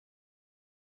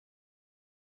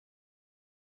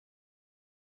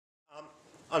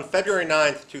On February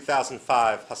 9th,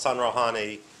 2005, Hassan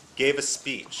Rouhani gave a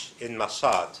speech in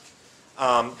Mashhad.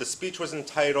 The speech was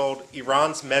entitled,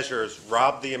 "Iran's Measures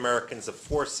Robbed the Americans of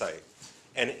Foresight."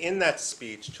 And in that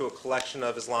speech, to a collection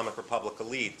of Islamic Republic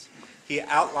elites, he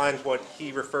outlined what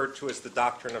he referred to as the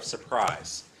doctrine of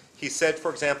surprise. He said,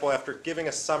 for example, after giving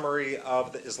a summary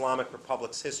of the Islamic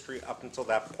Republic's history up until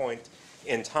that point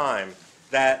in time,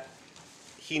 that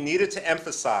he needed to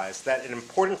emphasize that an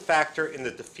important factor in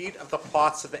the defeat of the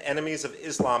plots of the enemies of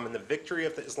Islam and the victory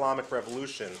of the Islamic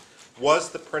Revolution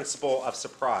was the principle of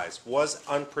surprise, was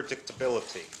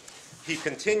unpredictability. He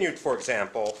continued, for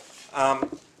example,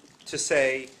 to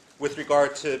say, with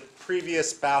regard to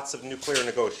previous bouts of nuclear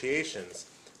negotiations,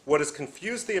 what has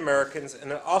confused the Americans,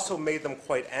 and it also made them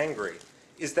quite angry,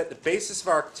 is that the basis of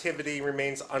our activity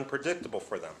remains unpredictable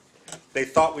for them. They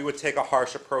thought we would take a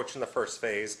harsh approach in the first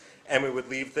phase, and we would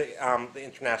leave the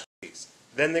international peace.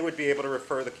 Then they would be able to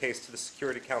refer the case to the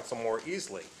Security Council more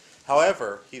easily.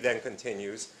 However, he then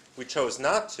continues, we chose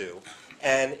not to,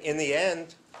 and in the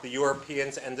end, the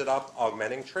Europeans ended up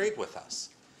augmenting trade with us.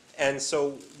 And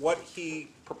so what he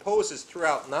proposes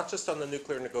throughout, not just on the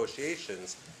nuclear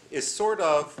negotiations, is sort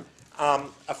of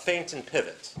a feint and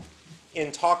pivot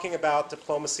in talking about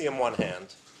diplomacy on one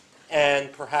hand,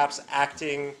 and perhaps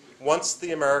acting once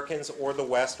the Americans or the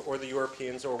West or the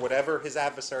Europeans or whatever his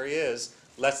adversary is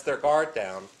lets their guard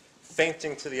down,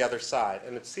 feinting to the other side.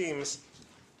 And it seems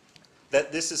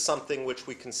that this is something which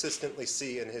we consistently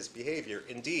see in his behavior.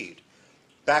 Indeed,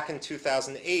 back in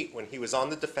 2008, when he was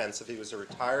on the defensive, he was a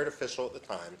retired official at the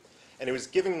time, and he was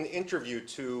giving an interview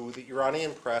to the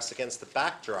Iranian press against the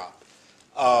backdrop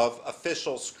of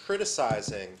officials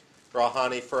criticizing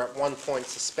Rouhani for at one point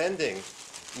suspending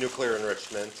nuclear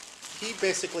enrichment. He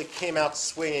basically came out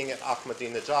swinging at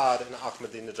Ahmadinejad and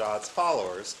Ahmadinejad's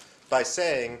followers by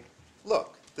saying,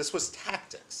 look, this was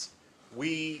tactics.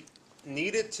 We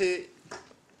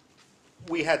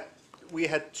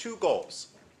had two goals.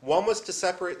 One was to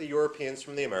separate the Europeans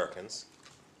from the Americans,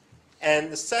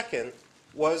 and the second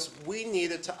was we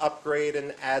needed to upgrade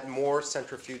and add more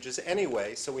centrifuges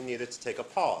anyway, so we needed to take a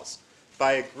pause.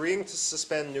 By agreeing to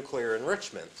suspend nuclear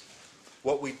enrichment,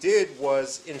 what we did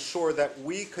was ensure that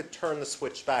we could turn the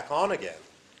switch back on again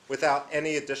without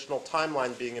any additional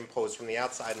timeline being imposed from the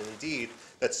outside. And indeed,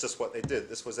 that's just what they did.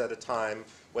 This was at a time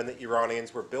when the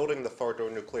Iranians were building the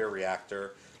Fordo nuclear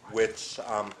reactor, the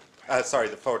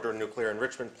Fordo nuclear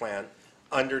enrichment plant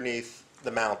underneath the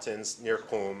mountains near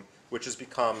Qum, which has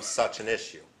become such an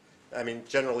issue. I mean,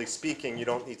 generally speaking, you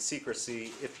don't need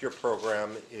secrecy if your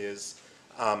program is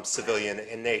civilian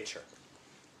in nature.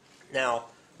 Now,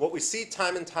 what we see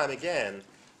time and time again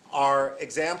are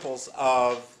examples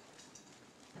of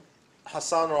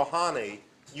Hassan Rouhani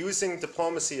using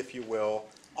diplomacy, if you will,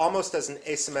 almost as an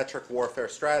asymmetric warfare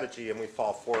strategy, and we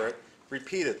fall for it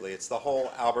repeatedly. It's the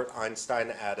whole Albert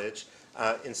Einstein adage,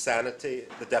 insanity,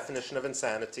 the definition of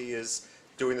insanity is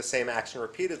doing the same action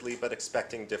repeatedly but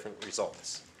expecting different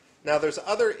results. Now, there's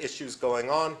other issues going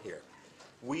on here.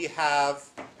 We have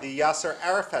the Yasser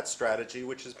Arafat strategy,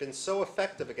 which has been so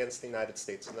effective against the United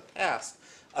States in the past,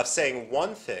 of saying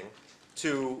one thing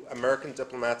to American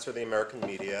diplomats or the American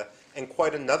media and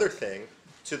quite another thing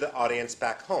to the audience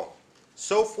back home.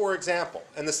 So, for example,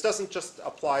 and this doesn't just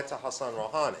apply to Hassan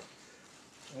Rouhani,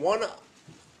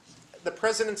 the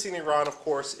presidency in Iran, of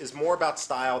course, is more about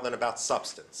style than about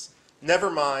substance.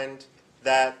 Never mind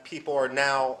that people are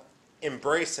now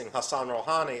embracing Hassan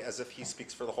Rouhani as if he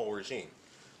speaks for the whole regime.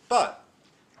 But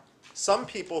some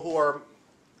people who are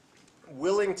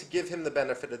willing to give him the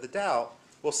benefit of the doubt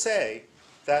will say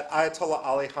that Ayatollah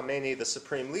Ali Khamenei, the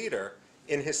supreme leader,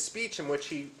 in his speech in which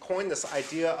he coined this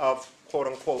idea of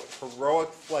quote-unquote heroic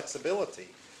flexibility,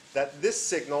 that this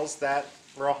signals that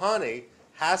Rouhani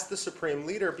has the supreme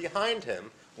leader behind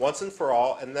him once and for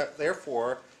all, and that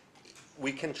therefore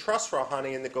we can trust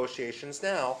Rouhani in negotiations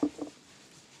now,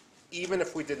 even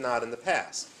if we did not in the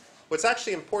past. What's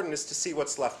actually important is to see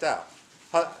what's left out.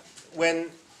 When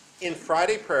in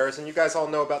Friday prayers, and you guys all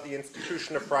know about the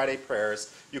institution of Friday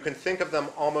prayers, you can think of them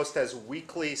almost as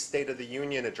weekly State of the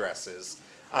Union addresses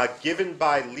given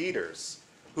by leaders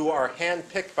who are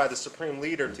handpicked by the supreme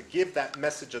leader to give that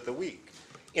message of the week.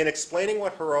 In explaining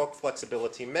what heroic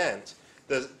flexibility meant,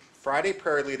 the Friday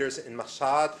prayer leaders in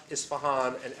Mashhad,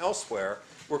 Isfahan, and elsewhere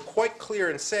were quite clear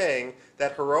in saying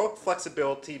that heroic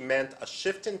flexibility meant a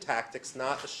shift in tactics,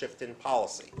 not a shift in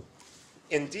policy.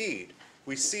 Indeed,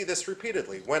 we see this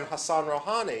repeatedly. When Hassan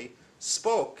Rouhani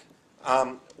spoke,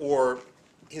 or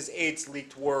his aides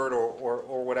leaked word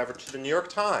or whatever to the New York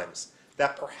Times,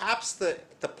 that perhaps the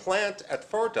plant at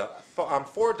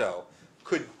Fordo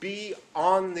could be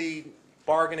on the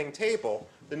bargaining table,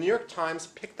 The New York Times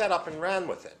picked that up and ran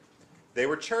with it. They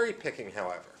were cherry picking,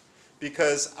 however,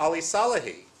 because Ali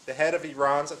Salehi, the head of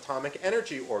Iran's Atomic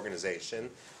Energy Organization,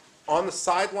 on the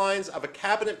sidelines of a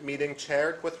cabinet meeting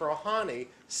chaired with Rouhani,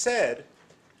 said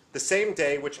the same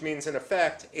day, which means in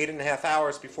effect 8.5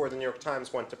 hours before the New York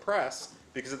Times went to press,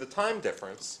 because of the time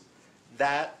difference,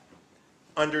 that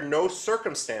under no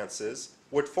circumstances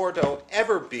would Fordo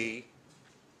ever be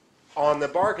on the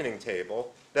bargaining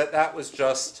table, that that was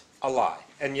just a lie.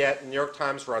 And yet the New York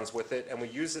Times runs with it, and we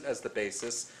use it as the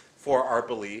basis for our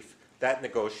belief that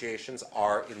negotiations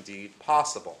are indeed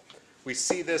possible. We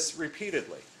see this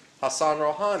repeatedly. Hassan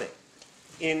Rouhani,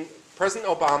 President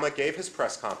Obama gave his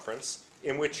press conference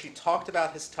in which he talked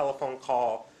about his telephone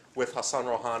call with Hassan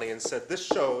Rouhani and said, this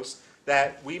shows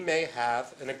that we may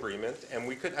have an agreement, and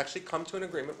we could actually come to an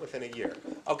agreement within a year.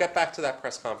 I'll get back to that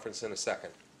press conference in a second.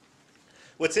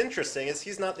 What's interesting is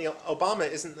Obama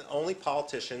isn't the only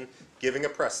politician giving a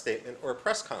press statement or a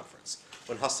press conference.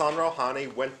 When Hassan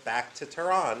Rouhani went back to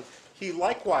Tehran, he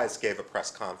likewise gave a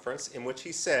press conference in which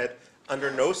he said,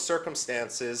 under no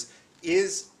circumstances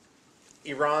is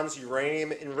Iran's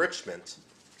uranium enrichment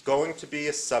going to be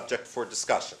a subject for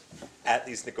discussion at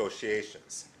these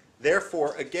negotiations.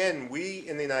 Therefore, again, we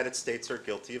in the United States are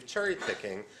guilty of cherry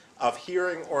picking, of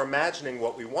hearing or imagining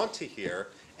what we want to hear,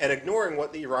 and ignoring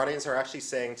what the Iranians are actually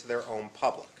saying to their own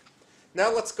public.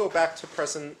 Now let's go back to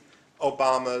President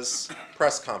Obama's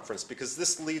press conference, because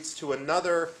this leads to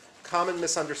another common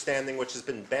misunderstanding which has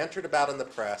been bantered about in the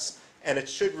press, and it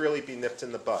should really be nipped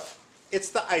in the bud. It's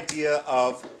the idea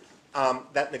of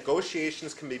that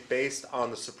negotiations can be based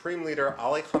on the Supreme Leader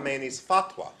Ali Khamenei's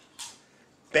fatwa,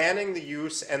 banning the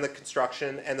use and the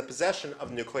construction and the possession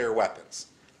of nuclear weapons.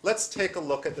 Let's take a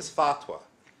look at this fatwa.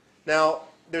 Now,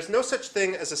 there's no such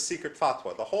thing as a secret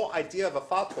fatwa. The whole idea of a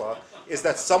fatwa is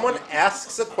that someone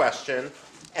asks a question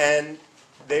and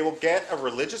they will get a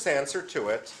religious answer to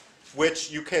it, which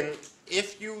you can,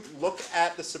 if you look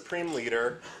at the Supreme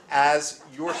Leader as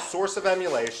your source of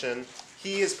emulation,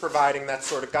 he is providing that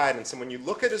sort of guidance. And when you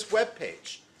look at his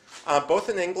webpage, both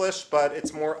in English, but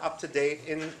it's more up to date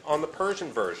on the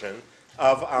Persian version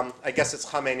of, I guess it's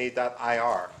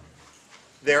Khamenei.ir,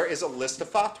 there is a list of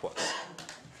fatwas.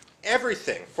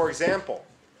 Everything, for example,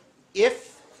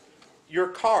 if your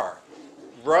car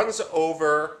runs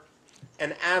over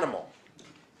an animal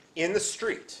in the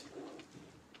street,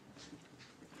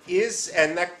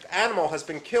 and that animal has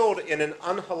been killed in an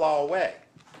unhalal way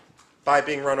by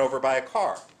being run over by a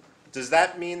car, does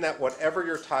that mean that whatever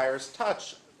your tires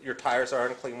touch, your tires are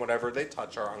unclean, whatever they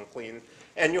touch are unclean,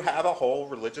 and you have a whole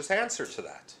religious answer to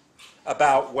that,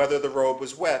 about whether the road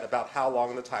was wet, about how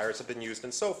long the tires have been used,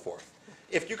 and so forth.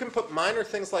 If you can put minor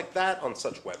things like that on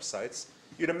such websites,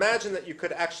 you'd imagine that you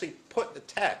could actually put the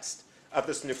text of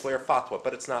this nuclear fatwa,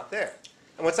 but it's not there.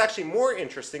 And what's actually more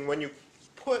interesting, when you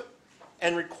put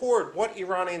and record what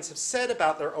Iranians have said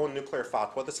about their own nuclear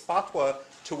fatwa, this fatwa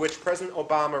to which President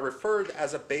Obama referred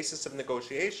as a basis of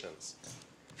negotiations,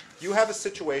 you have a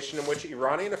situation in which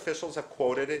Iranian officials have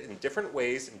quoted it in different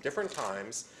ways, in different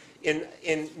times,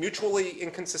 in mutually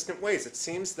inconsistent ways. It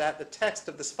seems that the text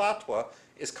of this fatwa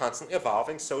is constantly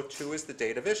evolving, so too is the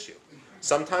date of issue.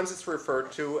 Sometimes it's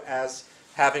referred to as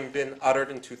having been uttered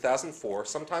in 2004,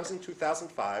 sometimes in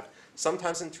 2005,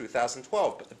 sometimes in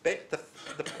 2012. But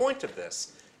the point of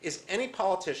this is any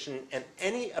politician and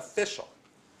any official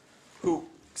who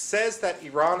says that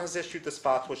Iran has issued this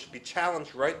fatwa should be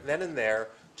challenged right then and there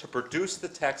to produce the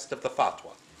text of the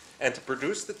fatwa, and to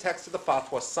produce the text of the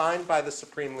fatwa signed by the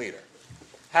Supreme Leader.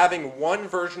 Having one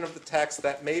version of the text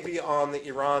that may be on the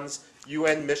Iran's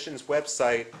UN mission's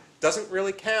website doesn't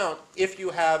really count if you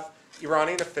have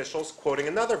Iranian officials quoting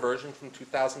another version from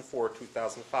 2004 or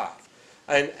 2005.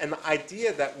 And the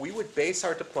idea that we would base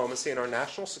our diplomacy and our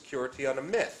national security on a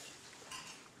myth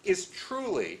is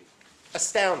truly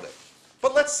astounding.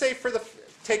 But let's say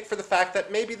take for the fact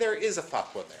that maybe there is a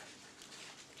fatwa there.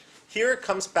 Here it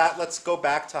comes back, let's go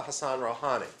back to Hassan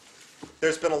Rouhani.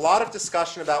 There's been a lot of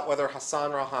discussion about whether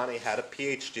Hassan Rouhani had a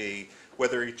PhD,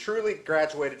 whether he truly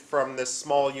graduated from this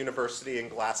small university in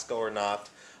Glasgow or not,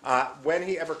 when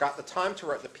he ever got the time to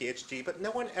write the PhD, but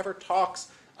no one ever talks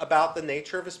about the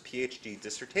nature of his PhD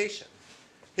dissertation.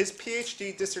 His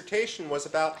PhD dissertation was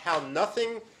about how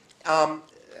nothing,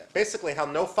 basically how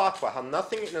no fatwa, how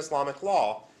nothing in Islamic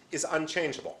law is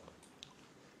unchangeable.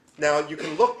 Now, you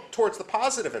can look towards the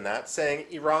positive in that, saying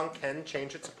Iran can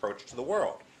change its approach to the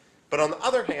world. But on the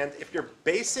other hand, if you're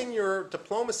basing your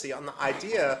diplomacy on the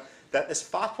idea that this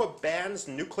fatwa bans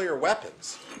nuclear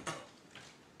weapons,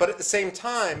 but at the same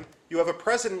time, you have a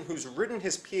president who's written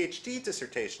his PhD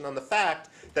dissertation on the fact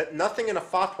that nothing in a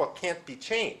fatwa can't be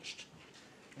changed,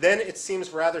 then it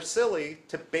seems rather silly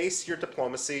to base your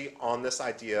diplomacy on this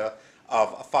idea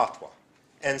of a fatwa.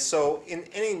 And so in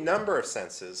any number of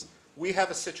senses, we have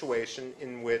a situation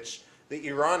in which the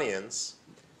Iranians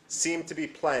seem to be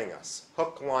playing us,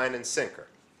 hook, line, and sinker.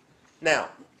 Now,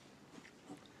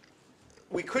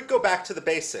 we could go back to the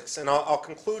basics, and I'll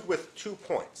conclude with 2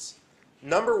 points.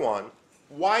 Number one,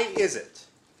 why is it?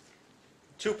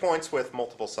 2 points with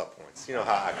multiple subpoints. You know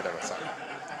how academics are.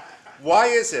 Why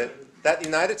is it that the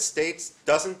United States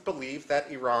doesn't believe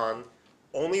that Iran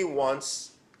only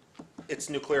wants its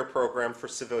nuclear program for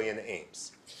civilian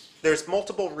aims? There's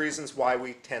multiple reasons why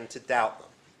we tend to doubt them.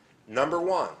 Number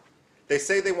one, they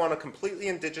say they want a completely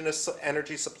indigenous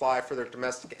energy supply for their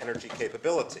domestic energy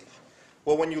capability.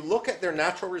 Well, when you look at their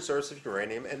natural reserves of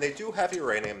uranium, and they do have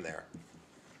uranium there,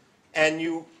 and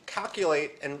you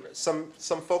calculate, and some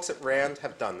folks at RAND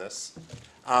have done this,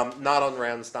 not on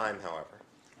RAND's dime, however.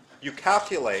 You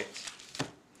calculate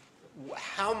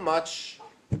how much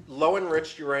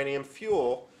low-enriched uranium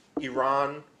fuel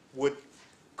Iran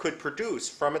could produce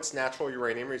from its natural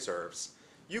uranium reserves.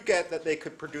 You get that they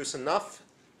could produce enough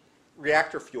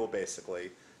reactor fuel,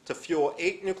 basically, to fuel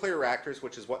 8 nuclear reactors,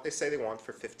 which is what they say they want,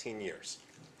 for 15 years.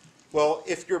 Well,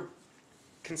 if you're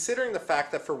considering the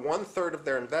fact that for 1/3 of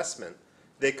their investment,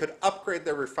 they could upgrade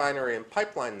their refinery and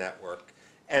pipeline network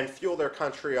and fuel their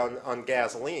country on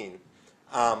gasoline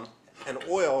and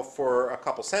oil for a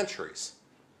couple centuries.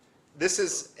 This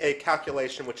is a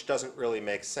calculation which doesn't really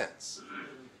make sense.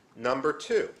 Number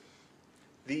two,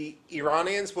 the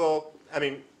Iranians will,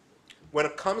 when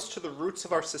it comes to the roots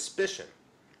of our suspicion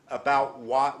about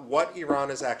what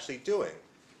Iran is actually doing,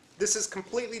 this is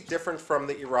completely different from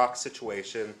the Iraq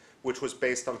situation, which was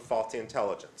based on faulty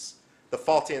intelligence. The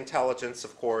faulty intelligence,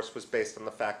 of course, was based on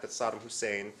the fact that Saddam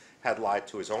Hussein had lied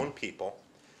to his own people.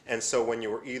 And so when you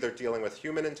were either dealing with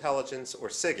human intelligence or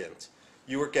SIGINT,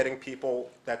 you were getting people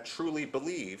that truly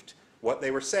believed what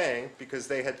they were saying because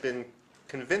they had been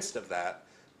convinced of that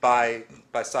by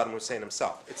Saddam Hussein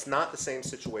himself. It's not the same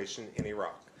situation in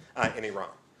Iran.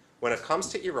 When it comes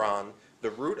to Iran,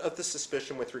 the root of the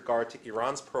suspicion with regard to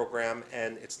Iran's program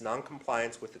and its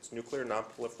noncompliance with its nuclear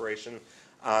nonproliferation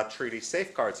treaty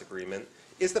safeguards agreement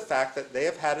is the fact that they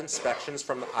have had inspections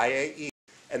from the IAEA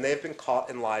and they have been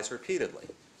caught in lies repeatedly.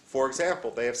 For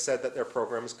example, they have said that their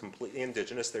program is completely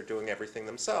indigenous, they're doing everything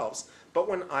themselves, but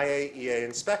when IAEA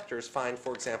inspectors find,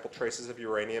 for example, traces of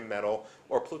uranium, metal,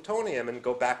 or plutonium and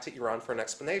go back to Iran for an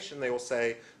explanation, they will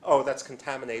say, oh, that's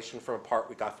contamination from a part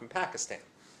we got from Pakistan.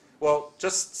 Well,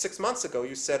 just 6 months ago,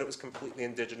 you said it was completely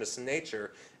indigenous in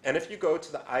nature, and if you go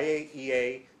to the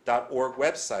IAEA.org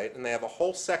website, and they have a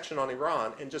whole section on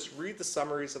Iran, and just read the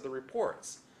summaries of the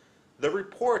reports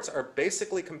are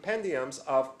basically compendiums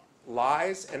of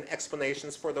lies and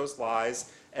explanations for those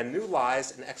lies, and new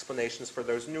lies and explanations for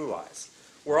those new lies.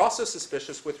 We're also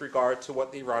suspicious with regard to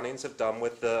what the Iranians have done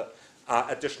with the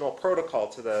additional protocol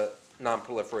to the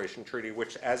Non-Proliferation Treaty,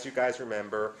 which, as you guys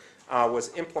remember, was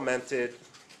implemented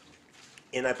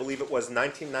in, I believe it was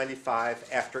 1995,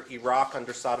 after Iraq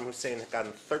under Saddam Hussein had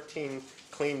gotten 13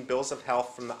 clean bills of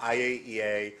health from the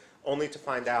IAEA, only to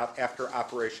find out after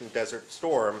Operation Desert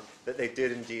Storm that they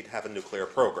did indeed have a nuclear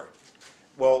program.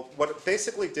 Well, what it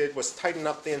basically did was tighten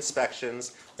up the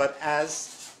inspections, but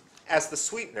as the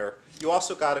sweetener, you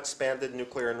also got expanded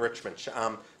nuclear enrichment,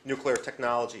 nuclear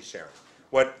technology sharing.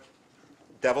 What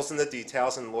devil's in the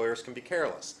details, and lawyers can be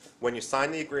careless. When you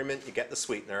sign the agreement, you get the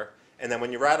sweetener, and then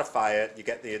when you ratify it, you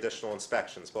get the additional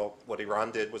inspections. Well, what Iran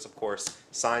did was, of course,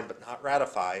 sign but not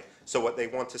ratify. So what they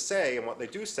want to say, and what they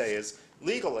do say is,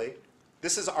 legally,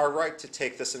 this is our right to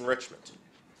take this enrichment,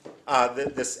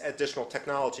 this additional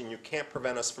technology, and you can't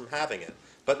prevent us from having it.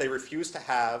 But they refuse to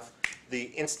have the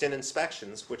instant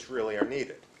inspections, which really are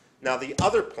needed. Now, the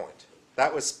other point,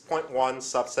 that was point 1,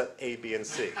 subset A, B, and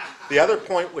C. The other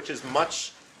point, which is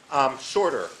much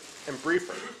shorter and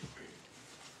briefer,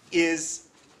 is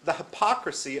the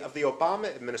hypocrisy of the Obama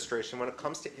administration when it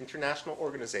comes to international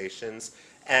organizations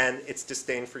and its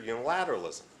disdain for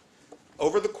unilateralism.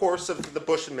 Over the course of the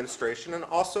Bush administration and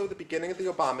also the beginning of the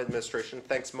Obama administration,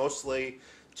 thanks mostly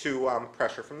to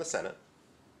pressure from the Senate,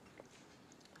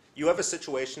 you have a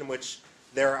situation in which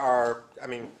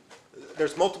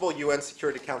there's multiple UN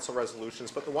Security Council resolutions,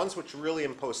 but the ones which really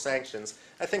impose sanctions,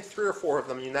 I think 3 or 4 of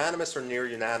them, unanimous or near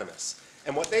unanimous.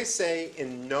 And what they say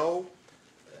in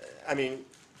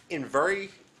in very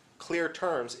clear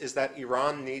terms is that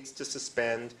Iran needs to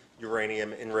suspend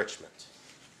uranium enrichment.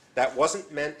 That wasn't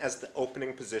meant as the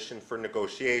opening position for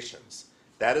negotiations.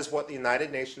 That is what the United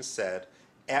Nations said,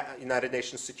 United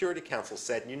Nations Security Council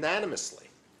said unanimously.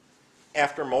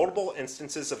 after multiple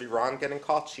instances of Iran getting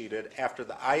caught cheated, after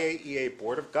the IAEA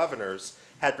Board of Governors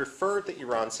had referred the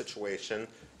Iran situation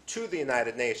to the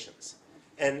United Nations.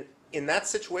 And in that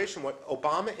situation, what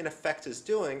Obama in effect is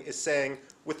doing is saying,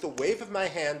 with the wave of my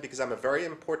hand, because I'm a very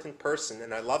important person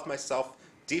and I love myself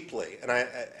deeply and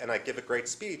I give a great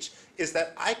speech, is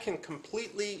that I can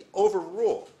completely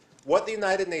overrule what the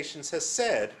United Nations has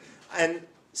said and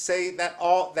say that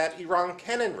that Iran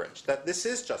can enrich, that this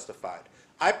is justified.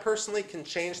 I personally can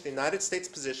change the United States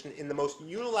position in the most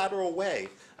unilateral way,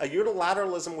 a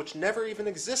unilateralism which never even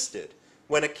existed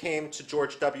when it came to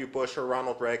George W. Bush or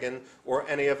Ronald Reagan or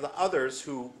any of the others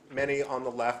who many on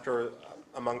the left or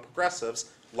among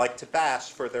progressives like to bash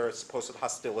for their supposed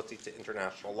hostility to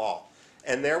international law.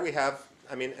 And there we have,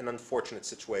 I mean, an unfortunate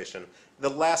situation. The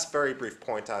last very brief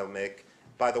point I'll make,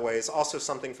 by the way, is also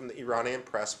something from the Iranian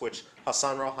press, which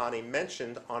Hassan Rouhani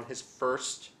mentioned on his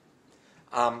first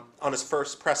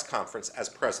press conference as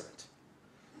president.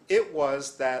 It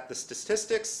was that the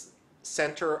Statistics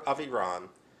Center of Iran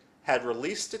had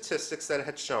released statistics that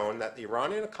had shown that the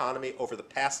Iranian economy over the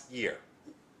past year,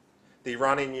 the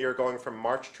Iranian year going from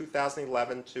March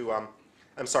 2011 to,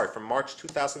 from March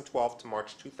 2012 to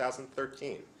March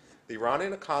 2013, the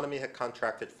Iranian economy had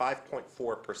contracted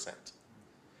 5.4%.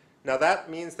 Now that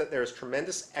means that there is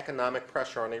tremendous economic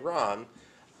pressure on Iran,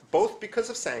 both because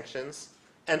of sanctions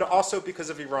and also because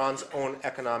of Iran's own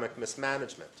economic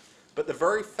mismanagement. But the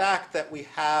very fact that we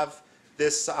have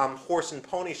this horse and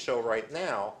pony show right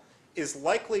now is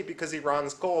likely because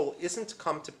Iran's goal isn't to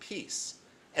come to peace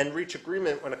and reach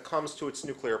agreement when it comes to its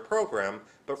nuclear program,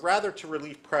 but rather to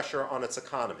relieve pressure on its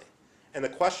economy. And the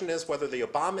question is whether the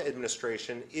Obama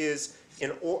administration is,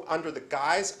 under the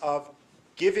guise of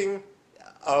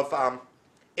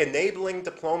enabling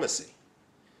diplomacy,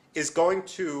 is going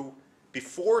to,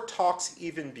 before talks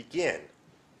even begin,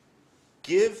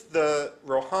 give the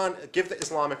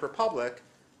Islamic Republic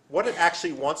what it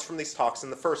actually wants from these talks in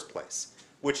the first place,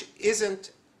 which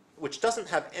doesn't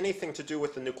have anything to do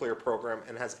with the nuclear program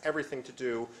and has everything to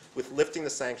do with lifting the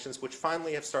sanctions, which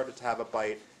finally have started to have a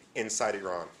bite inside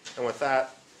Iran. And with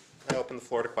that, I open the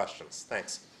floor to questions.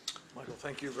 Thanks. Michael,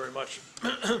 thank you very much.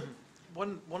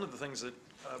 One of the things that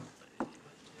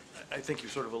I think you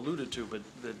sort of alluded to, but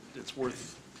that it's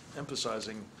worth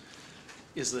emphasizing,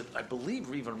 is that I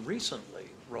believe even recently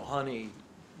Rouhani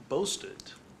boasted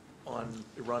on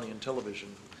Iranian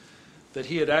television that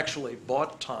he had actually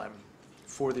bought time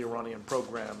for the Iranian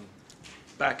program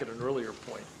back at an earlier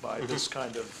point by this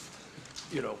kind of,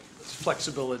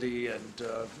 flexibility and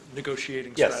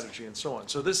negotiating strategy and so on.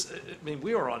 So this, I mean,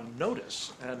 we are on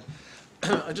notice, and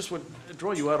I just would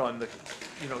draw you out on the,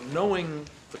 knowing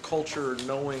the culture,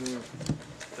 knowing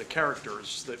the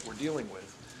characters that we're dealing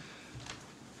with.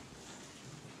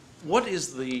 What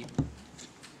is the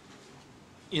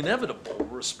inevitable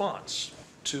response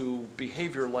to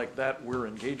behavior like that we're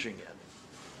engaging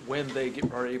in when they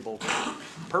are able to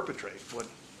perpetrate what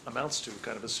amounts to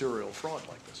kind of a serial fraud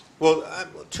like this? Well,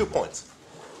 2 points.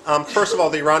 First of all,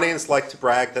 the Iranians like to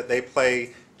brag that they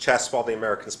play chess while the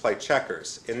Americans play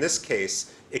checkers. In this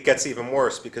case, it gets even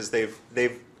worse because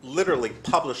they've literally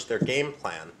published their game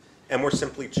plan, and we're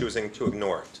simply choosing to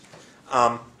ignore it.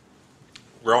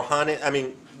 Rouhani, I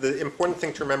mean, the important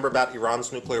thing to remember about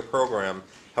Iran's nuclear program,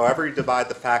 however you divide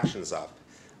the factions up,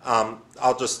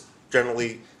 I'll just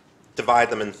generally divide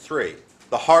them in 3.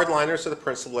 The hardliners or the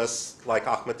principalists, like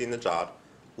Ahmadinejad,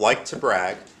 like to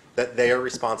brag that they are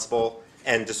responsible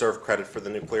and deserve credit for the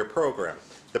nuclear program.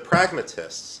 The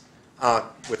pragmatists,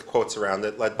 with quotes around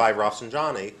it, led by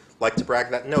Rafsanjani, like to brag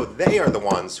that, no, they are the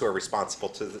ones who are responsible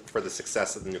for the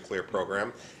success of the nuclear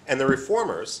program. And the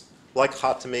reformers, like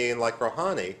Khatami and like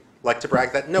Rouhani, like to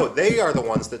brag that, no, they are the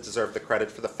ones that deserve the credit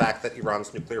for the fact that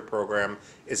Iran's nuclear program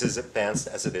is as advanced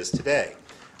as it is today.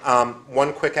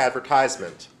 One quick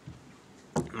advertisement.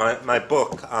 My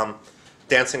book,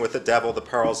 Dancing with the Devil, The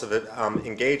Perils of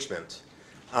Engagement,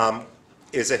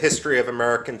 is a history of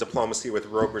American diplomacy with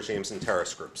rogue regimes and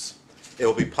terrorist groups. It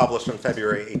will be published on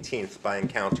February 18th by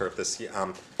Encounter of this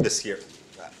year.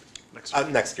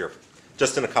 Next year,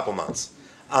 just in a couple months.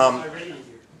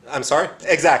 I'm sorry?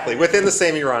 Exactly, within the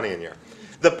same Iranian year.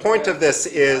 The point of this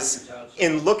is,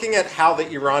 in looking at how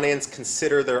the Iranians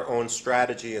consider their own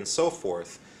strategy and so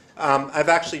forth, I've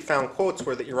actually found quotes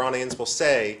where the Iranians will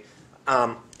say,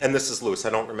 and this is loose, I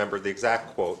don't remember the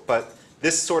exact quote, but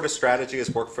this sort of strategy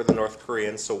has worked for the North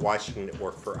Koreans, so why shouldn't it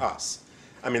work for us?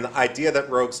 I mean, the idea that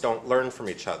rogues don't learn from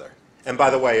each other. And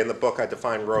by the way, in the book I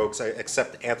define rogues, I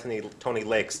accept Tony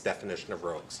Lake's definition of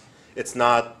rogues. It's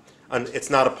not It's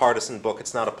not a partisan book,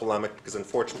 it's not a polemic, because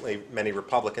unfortunately many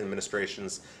Republican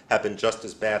administrations have been just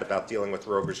as bad about dealing with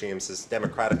rogue regimes as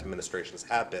Democratic administrations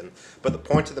have been. But the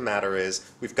point of the matter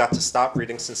is we've got to stop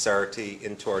reading sincerity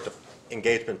into our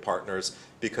engagement partners,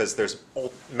 because there's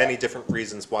many different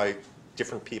reasons why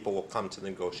different people will come to the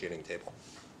negotiating table.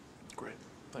 Great,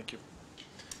 thank you.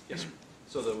 Yes, sir.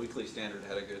 So the Weekly Standard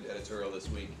had a good editorial this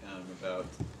week about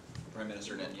Prime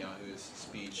Minister Netanyahu's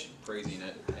speech, praising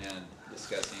it and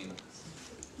discussing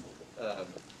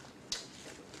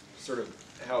sort of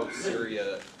how the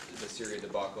Syria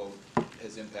debacle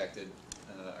has impacted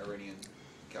Iranian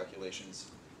calculations.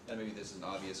 And maybe this is an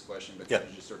obvious question, but could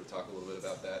you just sort of talk a little bit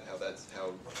about that,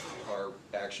 how our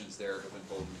actions there have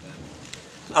emboldened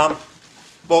them?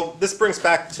 Well, this brings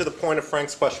back to the point of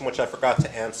Frank's question, which I forgot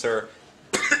to answer.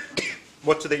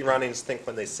 What do the Iranians think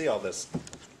when they see all this?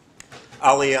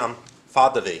 Ali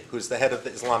Fadavi, who's the head of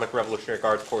the Islamic Revolutionary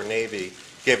Guard Corps Navy,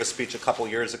 gave a speech a couple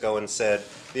years ago and said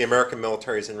the American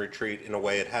military is in retreat in a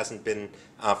way it hasn't been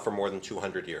for more than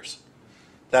 200 years.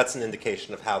 That's an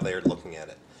indication of how they're looking at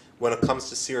it. When it comes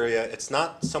to Syria, it's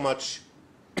not so much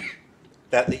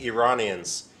that the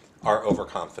Iranians are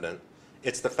overconfident.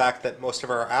 It's the fact that most of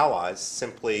our allies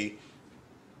simply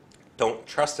don't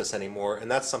trust us anymore, and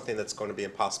that's something that's going to be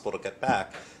impossible to get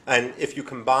back. And if you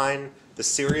combine the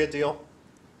Syria deal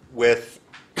with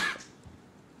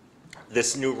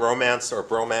this new romance or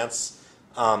bromance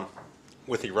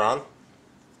with Iran,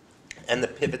 and the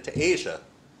pivot to Asia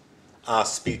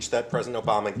speech that President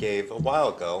Obama gave a while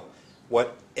ago,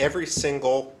 what every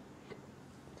single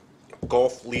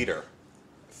Gulf leader,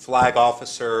 flag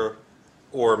officer,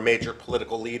 or major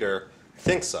political leader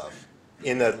thinks of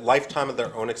in the lifetime of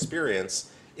their own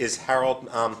experience is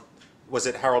was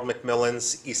it Harold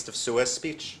Macmillan's East of Suez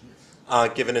speech,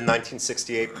 given in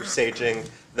 1968, presaging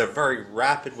the very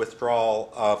rapid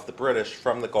withdrawal of the British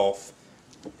from the Gulf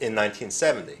in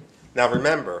 1970. Now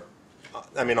remember,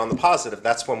 I mean, on the positive,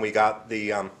 that's when we got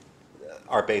the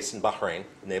our base in Bahrain,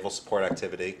 naval support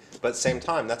activity, but at the same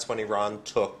time, that's when Iran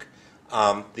took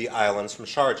the islands from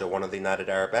Sharjah, one of the United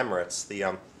Arab Emirates,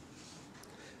 the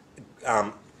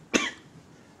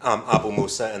Abu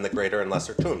Musa and the Greater and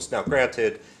Lesser Tombs. Now,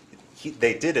 granted,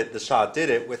 they did it, the Shah did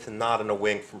it with a nod and a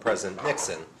wink from President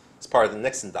Nixon. It's part of the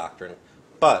Nixon doctrine.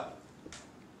 But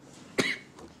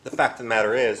the fact of the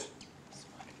matter is,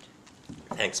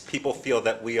 thanks, people feel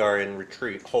that we are in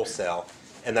retreat wholesale,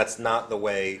 and that's not the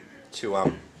way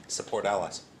to support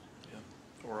allies.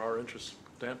 Yeah. Or our interests.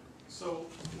 Dan? So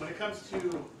when it comes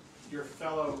to your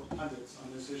fellow pundits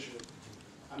on this issue,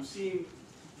 I'm seeing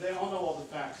they all know all the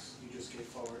facts you just gave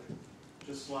forward,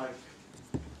 just like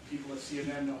people at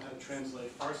CNN know how to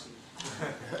translate Farsi.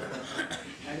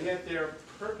 And yet they're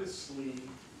purposely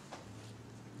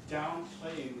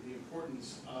downplaying the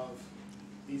importance of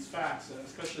these facts, and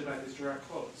especially by these direct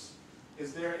quotes.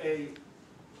 Is there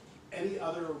any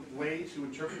other way to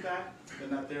interpret that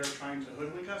than that they're trying to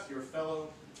hoodwink us? Your fellow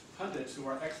pundits who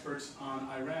are experts on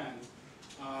Iran,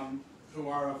 who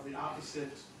are of the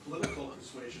opposite political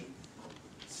persuasion,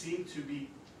 seem to be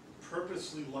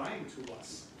purposely lying to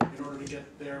us in order to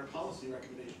get their policy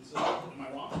recommendations. Am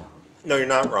I wrong? No, you're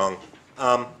not wrong.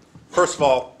 First of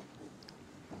all,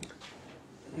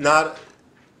 not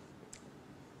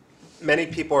many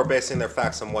people are basing their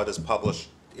facts on what is published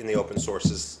in the open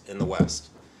sources in the West,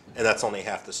 and that's only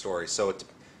half the story. So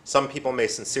some people may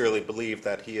sincerely believe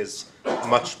that he is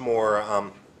much more,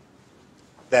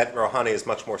 that Rouhani is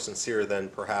much more sincere than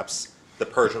perhaps the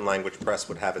Persian language press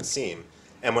would have it seem.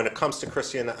 And when it comes to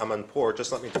Christiana Amanpour,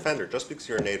 just let me defend her. Just because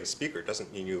you're a native speaker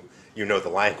doesn't mean you know the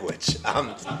language.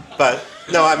 But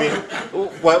no, I mean,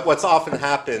 what's often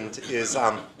happened is,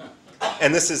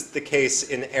 and this is the case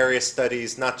in area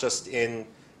studies, not just in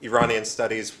Iranian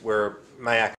studies where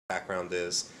my background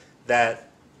is,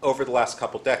 that over the last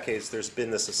couple decades there's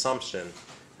been this assumption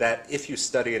that if you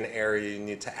study an area you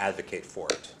need to advocate for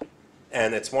it.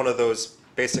 And it's one of those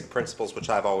basic principles which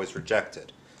I've always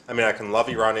rejected. I mean, I can love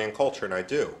Iranian culture, and I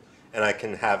do. And I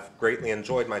can have greatly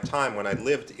enjoyed my time when I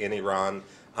lived in Iran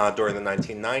during the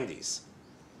 1990s.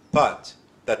 But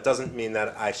that doesn't mean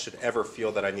that I should ever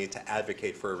feel that I need to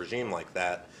advocate for a regime like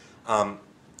that.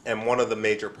 And one of the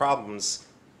major problems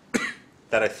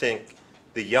that I think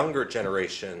the younger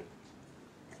generation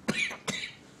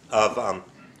of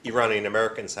Iranian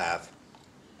Americans have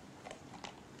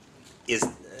is,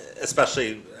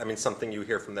 especially, I mean, something you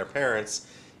hear from their parents,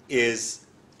 is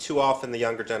too often the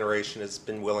younger generation has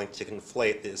been willing to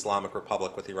conflate the Islamic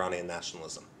Republic with Iranian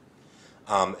nationalism.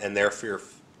 And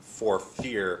therefore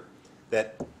fear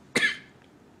that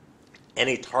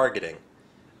any targeting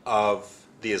of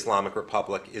the Islamic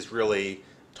Republic is really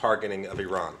targeting of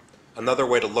Iran. another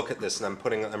way to look at this, and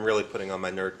I'm really putting on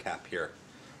my nerd cap here.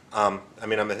 I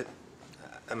mean,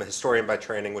 I'm a historian by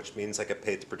training, which means I get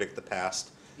paid to predict the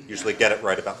past. Usually get it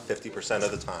right about 50%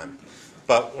 of the time.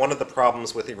 But one of the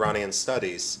problems with Iranian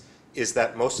studies is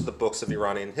that most of the books of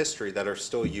Iranian history that are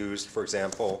still used, for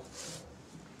example,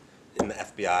 in the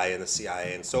FBI and the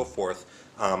CIA and so forth,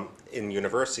 in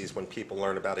universities when people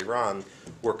learn about Iran,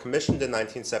 were commissioned in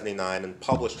 1979 and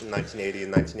published in 1980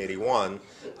 and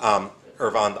 1981,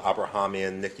 Ervand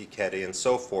Abrahamian, Nikki Keddy, and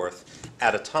so forth,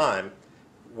 at a time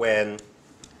when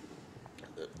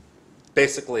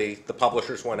basically the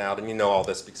publishers went out, and you know all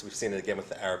this because we've seen it again with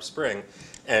the Arab Spring,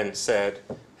 and said,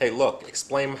 hey, look,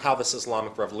 explain how this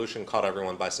Islamic revolution caught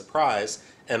everyone by surprise.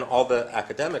 And all the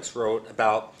academics wrote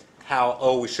about how,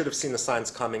 oh, we should have seen the signs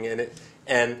coming in it,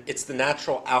 and it's the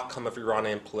natural outcome of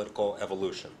Iranian political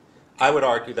evolution. I would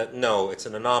argue that no, it's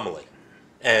an anomaly.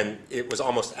 And it was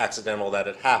almost accidental that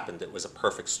it happened. It was a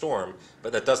perfect storm,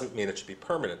 but that doesn't mean it should be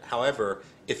permanent. However,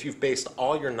 if you've based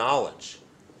all your knowledge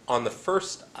on the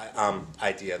first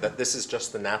idea, that this is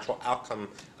just the natural outcome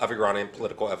of Iranian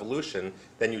political evolution,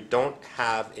 then you don't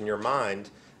have in your mind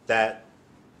that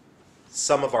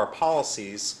some of our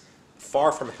policies,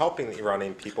 far from helping the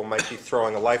Iranian people, might be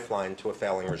throwing a lifeline to a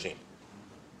failing regime.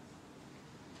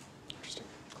 Interesting.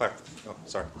 Claire? Oh,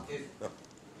 sorry. No.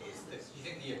 Do you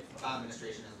think the Obama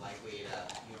administration is likely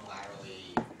to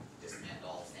unilaterally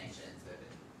dismantle sanctions that have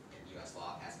been in U.S.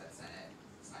 law passed by the Senate,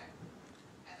 signed,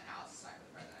 and the House, signed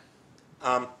by the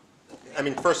President? I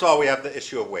mean, first of all, we have the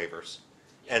issue of waivers.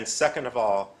 And second of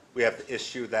all, we have the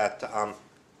issue that,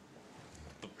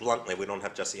 bluntly, we don't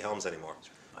have Jesse Helms anymore.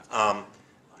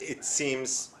 It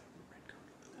seems,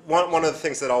 one of the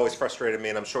things that always frustrated me,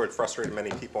 and I'm sure it frustrated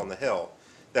many people on the Hill,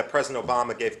 that President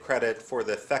Obama gave credit for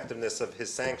the effectiveness of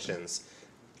his sanctions,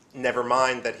 never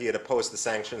mind that he had opposed the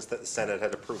sanctions that the Senate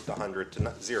had approved 100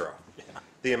 to 0. Yeah.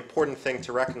 The important thing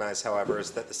to recognize, however,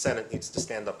 is that the Senate needs to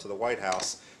stand up to the White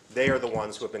House. They are the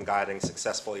ones who have been guiding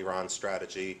successful Iran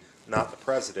strategy, not the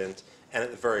President, and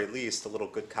at the very least, a little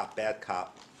good cop, bad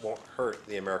cop won't hurt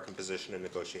the American position in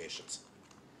negotiations.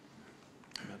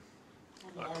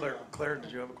 Claire, did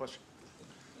you have a question?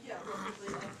 Yeah, real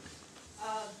quickly.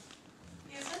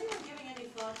 Is anyone giving any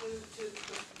thought to the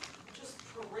just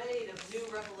parade of new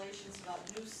revelations about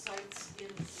new sites in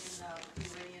the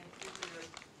Iranian nuclear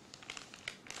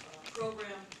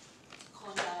program,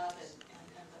 Kondab,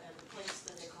 and the place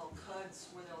that they call Quds,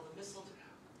 where all the missile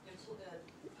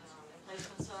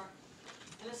emplacements are?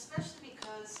 And especially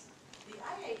because the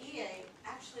IAEA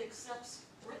actually accepts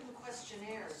written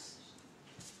questionnaires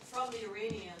from the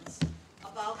Iranians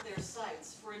about their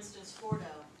sites, for instance,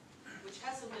 Fordow, which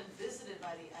hasn't been visited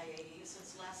by the IAEA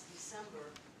since last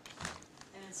December.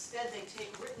 And instead, they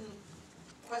take written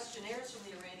questionnaires from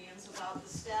the Iranians about the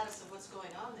status of what's going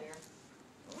on there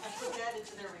and put that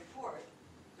into their report,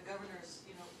 the governor's,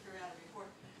 periodic report.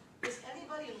 Is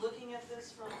anybody looking at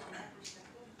this from that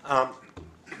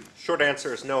perspective? Short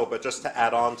answer is no, but just to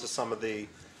add on to some of the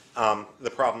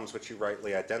problems which you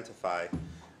rightly identify.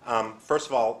 First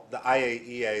of all, the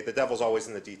IAEA, the devil's always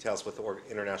in the details with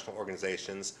international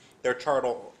organizations. Their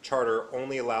charter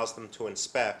only allows them to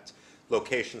inspect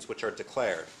locations which are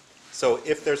declared. So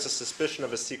if there's a suspicion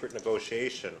of a secret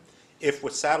negotiation, if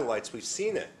with satellites we've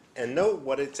seen it and know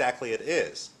what exactly it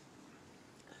is,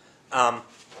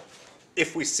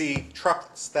 if we see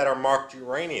trucks that are marked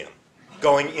uranium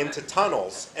going into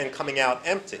tunnels and coming out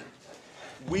empty,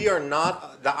 the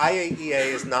IAEA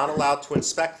is not allowed to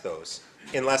inspect those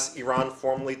unless Iran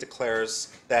formally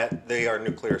declares that they are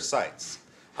nuclear sites.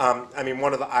 I mean,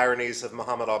 one of the ironies of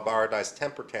Mohammed al-Baradei's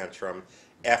temper tantrum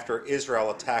after Israel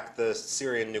attacked the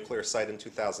Syrian nuclear site in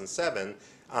 2007,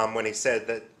 when he said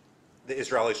that the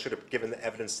Israelis should have given the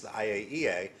evidence to the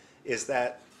IAEA, is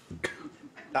that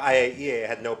the IAEA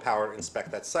had no power to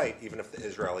inspect that site, even if the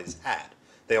Israelis had.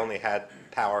 They only had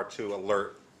power to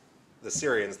alert the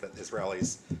Syrians that the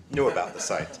Israelis knew about the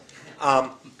site.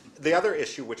 The other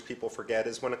issue which people forget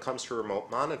is when it comes to remote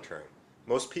monitoring.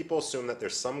 Most people assume that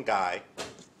there's some guy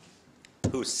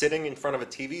who's sitting in front of a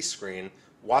TV screen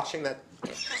watching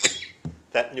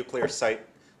that nuclear site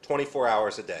 24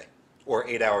 hours a day, or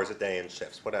 8 hours a day in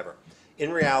shifts, whatever.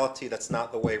 In reality, that's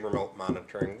not the way remote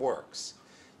monitoring works.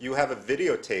 You have a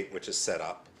videotape which is set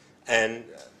up, and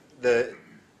the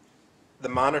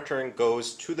monitoring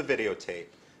goes to the videotape.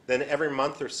 Then every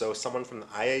month or so, someone from the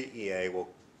IAEA will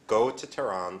go to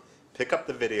Tehran, pick up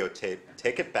the videotape,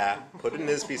 take it back, put it in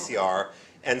his VCR,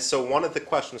 and so one of the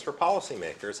questions for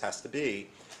policymakers has to be,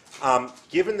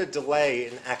 given the delay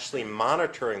in actually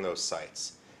monitoring those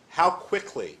sites, how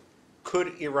quickly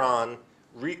could Iran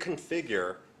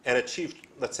reconfigure and achieve,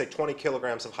 let's say, 20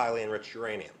 kilograms of highly enriched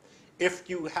uranium. If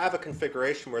you have a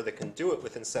configuration where they can do it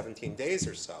within 17 days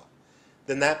or so,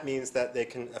 then that means that they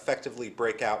can effectively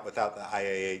break out without the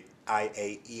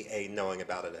IAEA knowing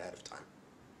about it ahead of time.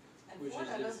 And Which is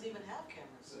Florida the- doesn't even have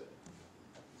cameras.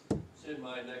 It's in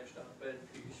my next op-ed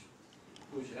piece,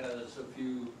 which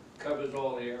covers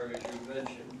all the areas you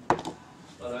mentioned.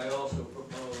 But I also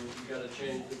propose you gotta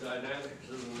change the dynamics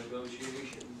of the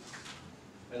negotiation.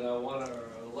 And I want our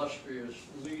illustrious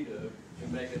leader to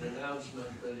make an announcement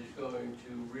that he's going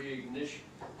to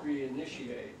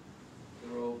reinitiate the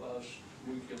robust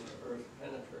nuclear Earth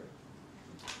penetrant.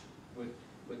 With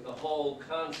the whole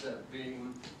concept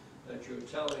being that you're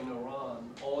telling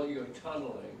Iran all your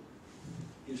tunneling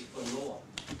is for naught,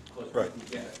 because we Right. can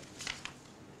get it.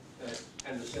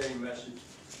 And the same message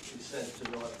is sent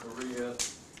to North Korea,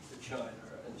 to China,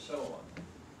 and so on.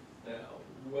 Now,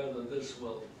 whether this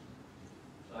will,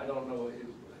 I don't know,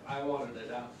 I wanted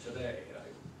it out today.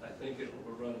 I think it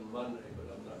will run Monday, but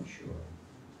I'm not sure.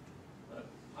 But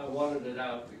I wanted it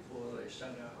out before they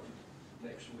sent out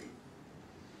next week.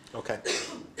 Okay.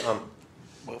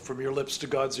 Well, from your lips to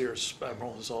God's ears,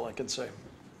 Admiral, is all I can say.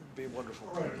 Be wonderful.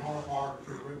 I read an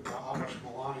article written by Amos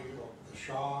Milani of the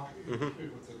Shah with the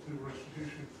Cleveland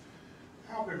Institution.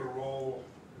 How big a role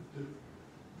did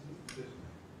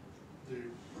the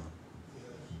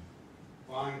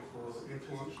vying for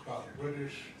influence by the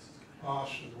British, us,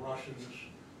 and the Russians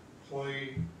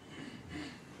play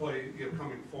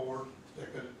coming forward?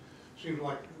 Because it seems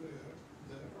like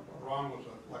Iran was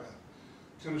like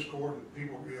a tennis court, and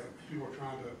people were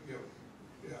trying to,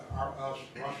 us,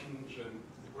 Russians, and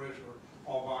the British were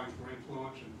all vying for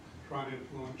influence and trying to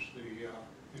influence the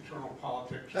internal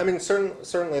politics. I mean,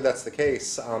 certainly that's the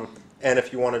case. And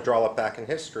if you want to draw it back in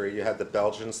history, you had the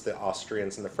Belgians, the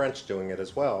Austrians, and the French doing it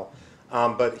as well.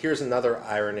 But here's another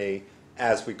irony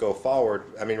as we go forward.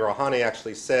 I mean, Rouhani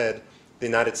actually said the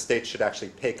United States should actually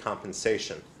pay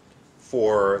compensation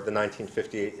for the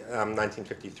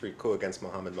 1953 coup against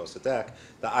Mohammad Mossadegh.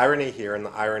 The irony here, and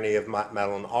the irony of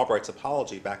Madeleine Albright's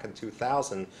apology back in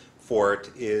 2000 for it,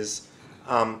 is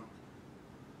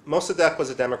Mossadegh was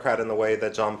a Democrat in the way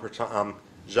that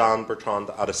Jean-Bertrand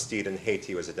Aristide in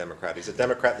Haiti was a Democrat. He's a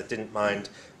Democrat that didn't mind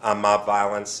mob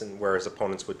violence and where his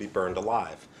opponents would be burned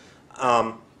alive.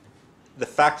 The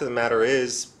fact of the matter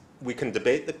is, we can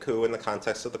debate the coup in the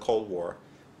context of the Cold War,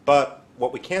 but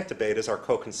what we can't debate is our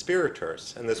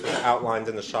co-conspirators, and this was outlined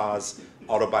in the Shah's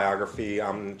autobiography,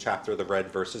 chapter The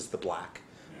Red versus the Black.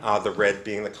 The red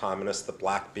being the communists, the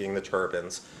black being the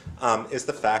turbans, is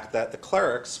the fact that the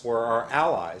clerics were our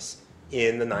allies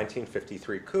in the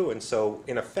 1953 coup. And so,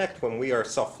 in effect, when we are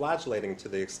self-flagellating to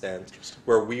the extent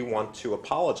where we want to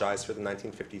apologize for the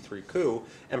 1953 coup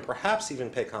and perhaps even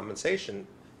pay compensation,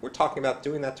 we're talking about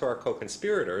doing that to our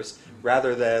co-conspirators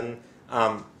rather than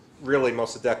really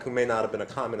Mossadegh, who may not have been a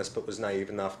communist but was naive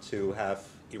enough to have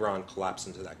Iran collapse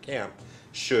into that camp,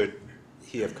 should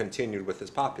he have continued with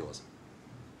his populism.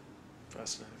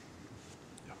 Fascinating.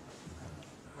 Yeah.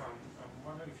 I'm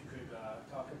wondering if you could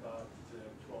talk about the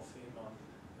 12th theme on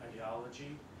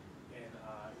ideology in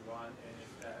Iran and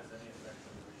if that has any effect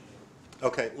on the regime.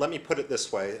 Okay, let me put it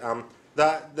this way.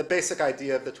 The basic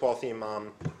idea of the 12th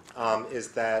Imam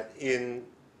is that in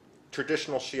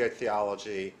traditional Shiite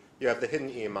theology, you have the hidden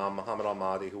Imam, Muhammad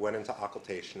al-Mahdi, who went into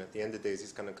occultation. At the end of days,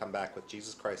 he's going to come back with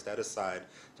Jesus Christ at his side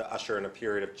to usher in a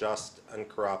period of just and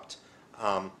corrupt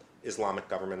Islamic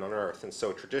government on earth. And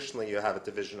so traditionally, you have a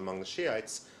division among the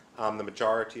Shiites, the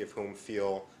majority of whom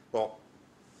feel, well,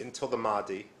 until the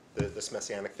Mahdi, this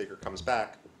messianic figure, comes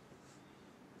back,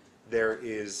 there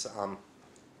is,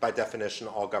 by definition,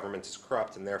 all government is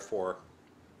corrupt, and therefore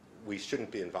we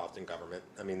shouldn't be involved in government.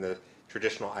 I mean, the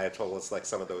traditional Ayatollahs, like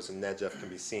some of those in Najaf, can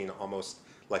be seen almost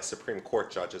like Supreme Court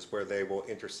judges, where they will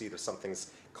intercede if something's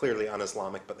clearly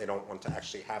un-Islamic, but they don't want to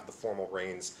actually have the formal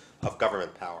reins of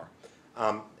government power.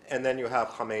 And then you have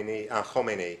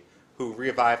Khomeini, who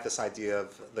revived this idea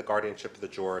of the guardianship of the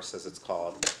Jurist, as it's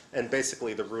called. And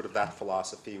basically the root of that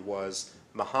philosophy was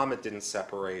Muhammad didn't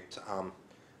separate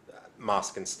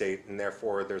mosque and state, and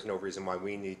therefore there's no reason why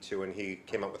we need to. And he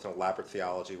came up with an elaborate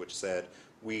theology which said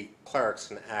we clerics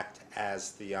can act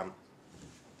as the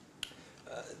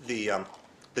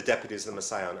deputies of the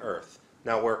Messiah on earth.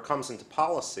 Now, where it comes into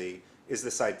policy is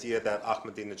this idea that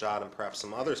Ahmadinejad and perhaps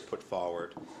some others put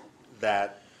forward,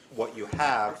 that what you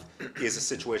have is a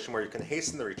situation where you can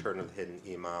hasten the return of the hidden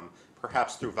Imam,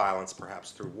 perhaps through violence,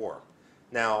 perhaps through war.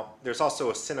 Now, there's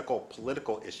also a cynical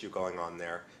political issue going on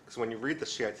there, because when you read the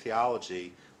Shiite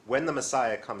theology, when the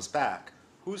Messiah comes back,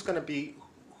 who are going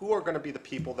to be the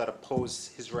people that oppose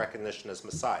his recognition as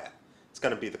Messiah? It's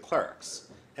going to be the clerics.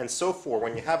 And so forth,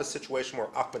 when you have a situation where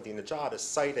Ahmadinejad is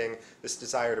citing this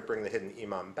desire to bring the hidden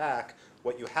imam back,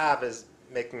 what you have is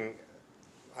making,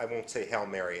 I won't say Hail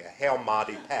Mary, a Hail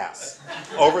Mahdi pass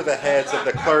over the heads of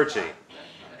the clergy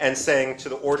and saying to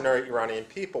the ordinary Iranian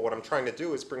people, what I'm trying to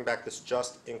do is bring back this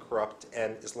just, incorrupt,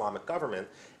 and Islamic government.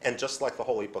 And just like the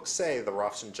holy books say, the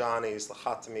Rafsanjanis, the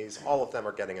Khatamis, all of them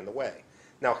are getting in the way.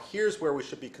 Now, here's where we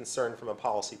should be concerned from a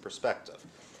policy perspective.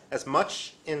 As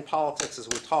much in politics as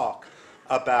we talk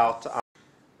about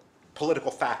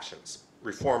political factions,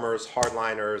 reformers,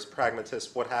 hardliners,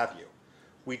 pragmatists, what have you,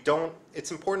 it's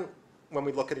important when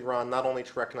we look at Iran not only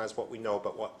to recognize what we know,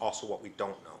 but also what we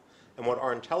don't know. And what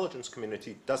our intelligence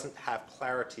community doesn't have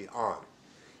clarity on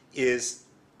is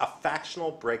a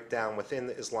factional breakdown within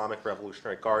the Islamic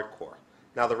Revolutionary Guard Corps.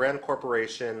 Now, the RAND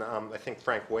Corporation, I think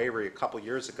Frank Wayry a couple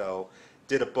years ago,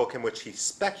 did a book in which he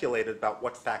speculated about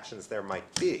what factions there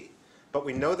might be. But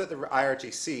we know that the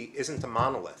IRGC isn't a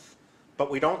monolith. But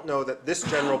we don't know that this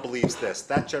general believes this,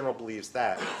 that general believes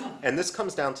that. And this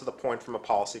comes down to the point from a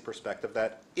policy perspective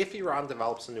that if Iran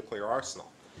develops a nuclear arsenal,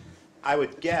 I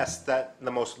would guess that the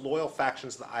most loyal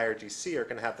factions of the IRGC are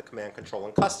going to have the command, control,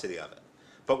 and custody of it.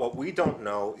 But what we don't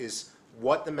know is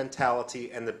what the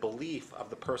mentality and the belief of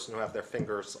the person who have their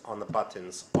fingers on the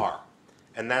buttons are.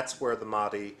 And that's where the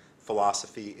Mahdi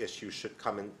philosophy issue should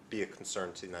come and be a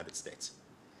concern to the United States.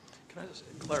 Can I just,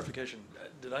 clarification,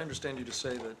 did I understand you to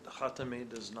say that Khatami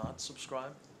does not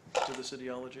subscribe to this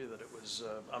ideology, that it was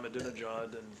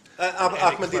Ahmadinejad and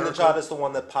Ahmadinejad is the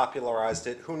one that popularized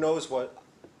it. Who knows what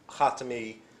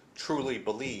Khatami truly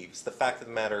believes? The fact of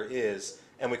the matter is,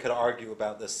 and we could argue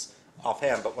about this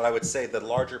offhand, but what I would say the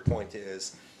larger point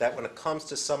is that when it comes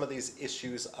to some of these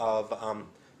issues of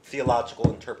theological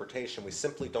interpretation, we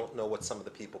simply don't know what some of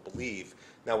the people believe.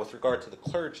 Now, with regard to the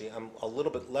clergy, I'm a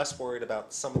little bit less worried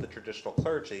about some of the traditional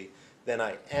clergy than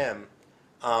I am,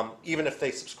 even if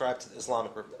they subscribe to the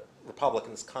Islamic Republic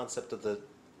and this concept of the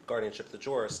guardianship of the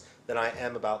jurist, than I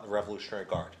am about the Revolutionary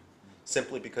Guard.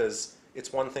 Simply because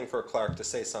it's one thing for a cleric to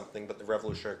say something, but the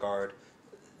Revolutionary Guard,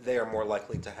 they are more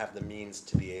likely to have the means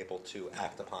to be able to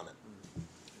act upon it.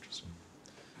 Interesting.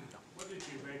 What did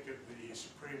you make of the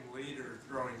Supreme Leader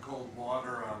throwing cold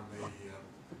water on the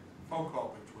phone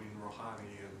call between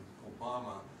Rouhani and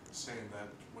Obama, saying that,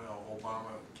 well,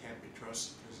 Obama can't be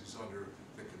trusted because he's under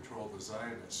the control of the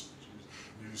Zionists, which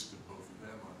is news to both of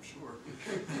them, I'm sure.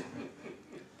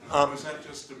 Was that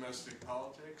just domestic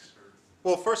politics? Or?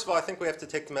 Well, first of all, I think we have to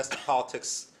take domestic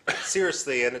politics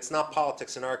seriously, and it's not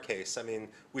politics in our case. I mean,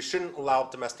 we shouldn't allow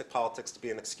domestic politics to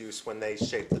be an excuse when they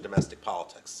shape the domestic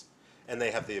politics, and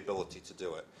they have the ability to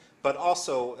do it. But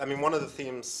also, I mean, one of the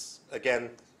themes, again,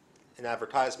 in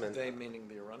advertisement... They meaning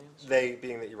the Iranians? They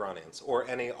being the Iranians, or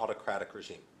any autocratic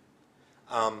regime.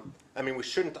 I mean, we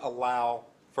shouldn't allow,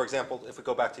 for example, if we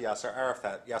go back to Yasser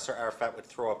Arafat would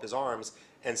throw up his arms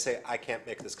and say, I can't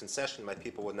make this concession, my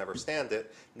people would never stand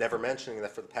it, never mentioning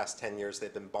that for the past 10 years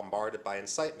they've been bombarded by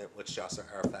incitement, which Yasser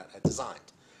Arafat had designed.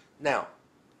 Now,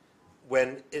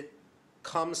 when it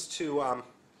comes to,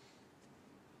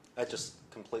 I just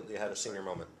completely had a senior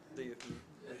moment.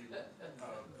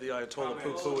 The Ayatollah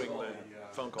poo-pooing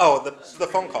the phone call. Oh, the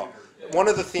phone call. One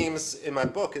of the themes in my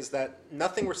book is that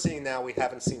nothing we're seeing now we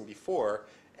haven't seen before,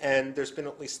 and there's been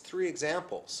at least 3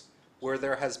 examples where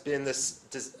there has been this,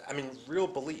 real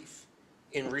belief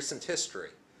in recent history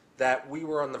that we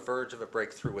were on the verge of a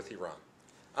breakthrough with Iran.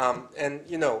 And,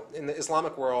 you know, in the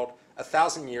Islamic world,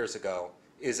 1,000 years ago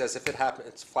is as if it happened,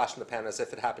 it's a flash in the pan, as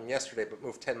if it happened yesterday, but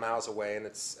moved 10 miles away, and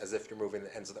it's as if you're moving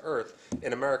the ends of the earth.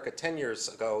 In America, 10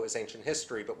 years ago is ancient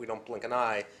history, but we don't blink an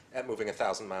eye at moving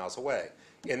 1,000 miles away.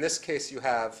 In this case, you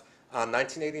have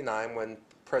 1989, when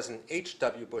President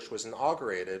H.W. Bush was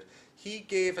inaugurated, he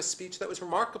gave a speech that was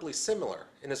remarkably similar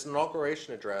in his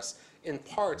inauguration address in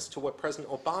parts to what President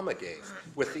Obama gave,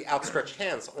 with the outstretched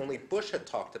hands. Only Bush had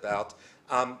talked about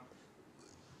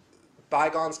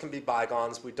bygones can be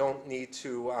bygones. We don't need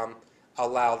to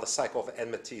allow the cycle of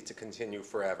enmity to continue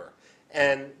forever.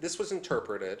 And this was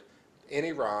interpreted in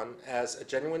Iran as a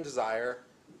genuine desire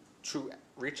to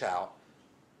reach out.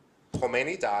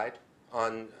 Khomeini died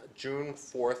on June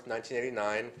 4th,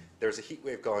 1989. There was a heat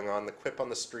wave going on. The quip on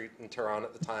the street in Tehran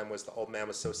at the time was the old man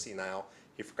was so senile,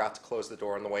 he forgot to close the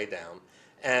door on the way down.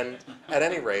 And at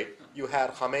any rate, you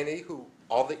had Khomeini, who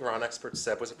all the Iran experts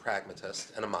said was a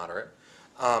pragmatist and a moderate.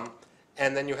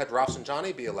 And then you had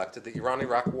Rafsanjani be elected. The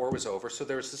Iran-Iraq war was over. So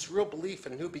there was this real belief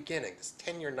in a new beginning. This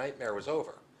 10-year nightmare was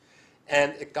over.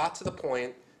 And it got to the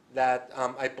point that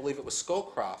I believe it was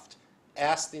Scowcroft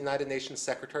asked the United Nations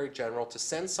Secretary General to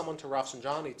send someone to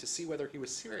Rafsanjani to see whether he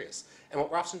was serious. And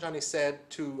what Rafsanjani said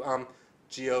to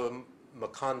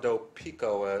Macondo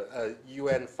Pico, a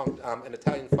UN an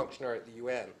Italian functionary at the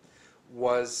UN,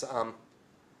 was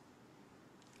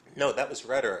no, that was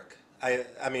rhetoric. I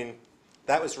mean,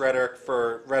 that was rhetoric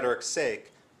for rhetoric's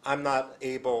sake. I'm not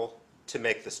able to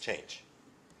make this change.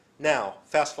 Now,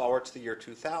 fast forward to the year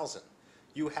 2000.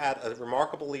 You had a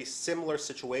remarkably similar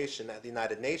situation at the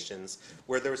United Nations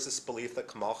where there was this belief that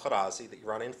Kamal Kharrazi, the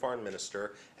Iranian foreign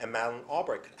minister, and Madeleine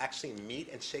Albright could actually meet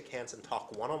and shake hands and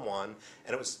talk one-on-one,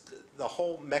 and it was, the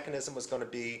whole mechanism was going to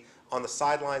be on the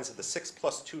sidelines of the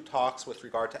 6+2 talks with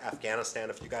regard to Afghanistan,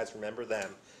 if you guys remember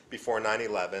them, before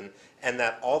 9/11, and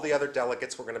that all the other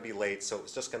delegates were going to be late, so it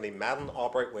was just going to be Madeleine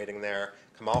Albright waiting there,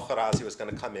 Kamal Kharrazi was going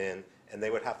to come in, and they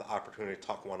would have the opportunity to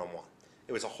talk one-on-one.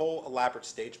 It was a whole elaborate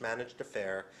stage-managed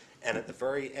affair, and at the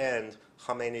very end,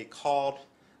 Khamenei called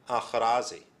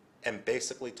Kharrazi and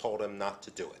basically told him not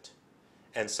to do it.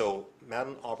 And so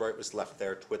Madeleine Albright was left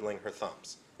there twiddling her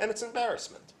thumbs. And it's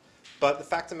embarrassment. But the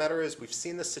fact of the matter is, we've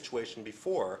seen this situation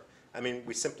before. I mean,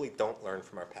 we simply don't learn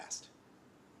from our past.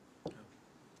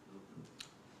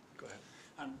 Go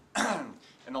ahead.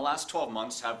 In the last 12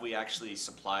 months, have we actually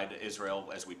supplied Israel,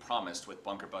 as we promised, with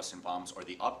bunker-busting bombs, or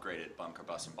the upgraded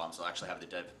bunker-busting bombs that will actually have the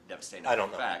devastating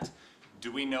effect?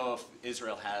 Do we know if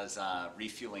Israel has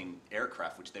refueling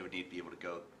aircraft, which they would need to be able to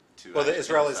go to? Well, the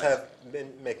Israelis have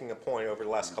been making a point over the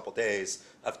last couple of days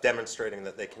of demonstrating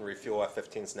that they can refuel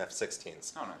F-15s and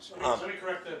F-16s. Oh, nice. Let me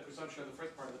correct the presumption of the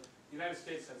first part of it. The United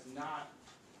States has not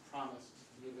promised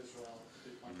to give Israel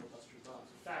the bunker buster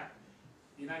bombs. In fact,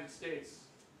 the United States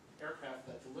aircraft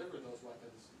that deliver those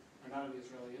weapons are not in the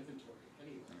Israeli inventory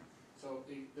anyway. So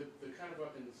the kind of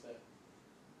weapons that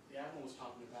the Admiral was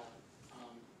talking about,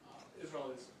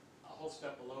 Israel is a whole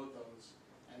step below those,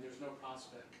 and there's no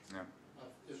prospect of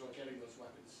Israel getting those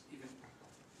weapons, even if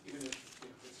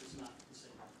it's just not the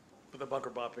same. But the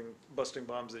bunker-busting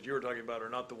bombs that you were talking about are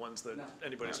not the ones that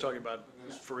anybody's talking about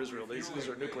for Israel. These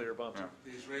are nuclear bombs. The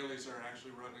Israelis are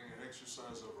actually running an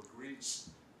exercise over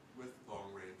Greece with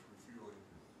long-range refueling.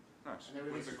 Nice.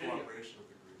 With the cooperation of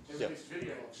the Greeks. They released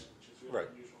video of it, which is really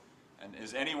unusual. And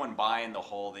is anyone buying the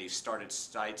whole, they started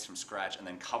sites from scratch and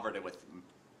then covered it with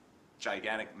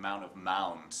gigantic amount of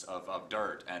mounds of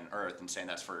dirt and earth and saying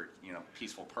that's for,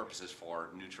 peaceful purposes for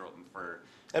neutral, for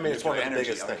I mean, it's one of the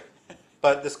biggest things.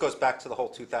 But this goes back to the whole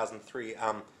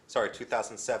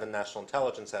 2007 National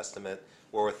Intelligence Estimate,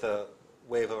 where with a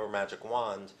wave of a magic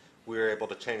wand, we were able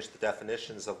to change the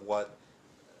definitions of what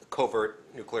covert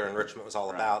nuclear enrichment was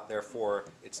all about. Therefore,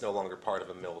 it's no longer part of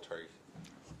a military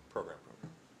program.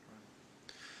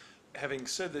 Having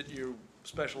said that you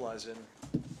specialize in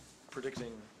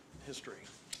predicting history,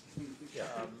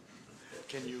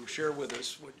 can you share with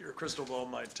us what your crystal ball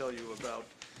might tell you about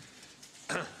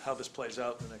how this plays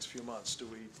out in the next few months? Do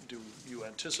you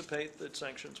anticipate that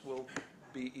sanctions will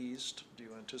be eased? Do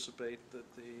you anticipate that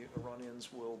the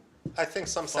Iranians will I think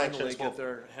some finally sanctions get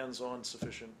their hands on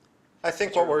sufficient? I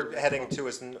think what we're heading to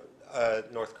is a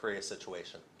North Korea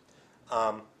situation,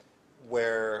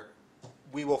 where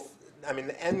we will,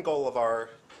 the end goal of our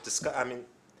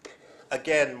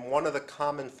again, one of the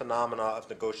common phenomena of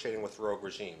negotiating with rogue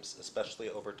regimes, especially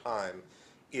over time,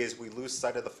 is we lose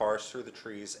sight of the forest through the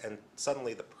trees, and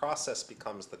suddenly the process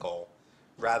becomes the goal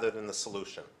rather than the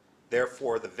solution.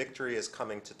 Therefore, the victory is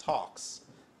coming to talks,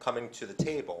 coming to the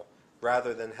table,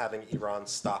 rather than having Iran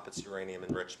stop its uranium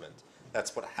enrichment.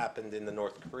 That's what happened in the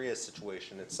North Korea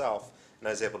situation itself, and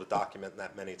I was able to document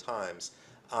that many times.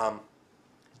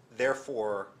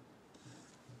 Therefore,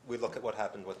 we look at what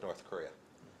happened with North Korea.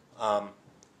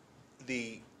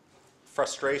 The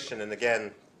frustration, and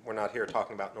again, we're not here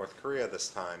talking about North Korea this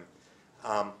time,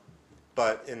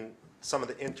 but in some of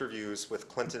the interviews with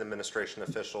Clinton administration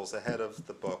officials ahead of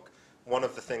the book, one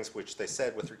of the things which they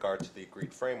said with regard to the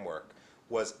agreed framework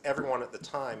was everyone at the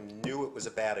time knew it was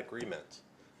a bad agreement,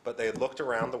 but they had looked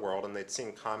around the world and they'd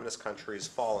seen communist countries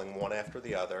falling one after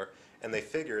the other, and they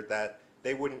figured that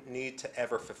they wouldn't need to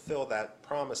ever fulfill that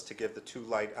promise to give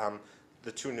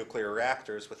the two nuclear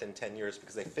reactors within 10 years,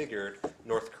 because they figured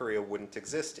North Korea wouldn't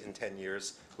exist in 10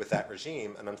 years with that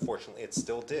regime, and unfortunately it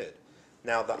still did.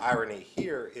 Now the irony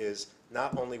here is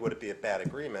not only would it be a bad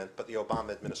agreement, but the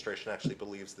Obama administration actually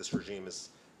believes this regime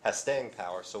has staying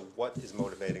power, so what is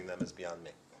motivating them is beyond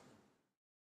me.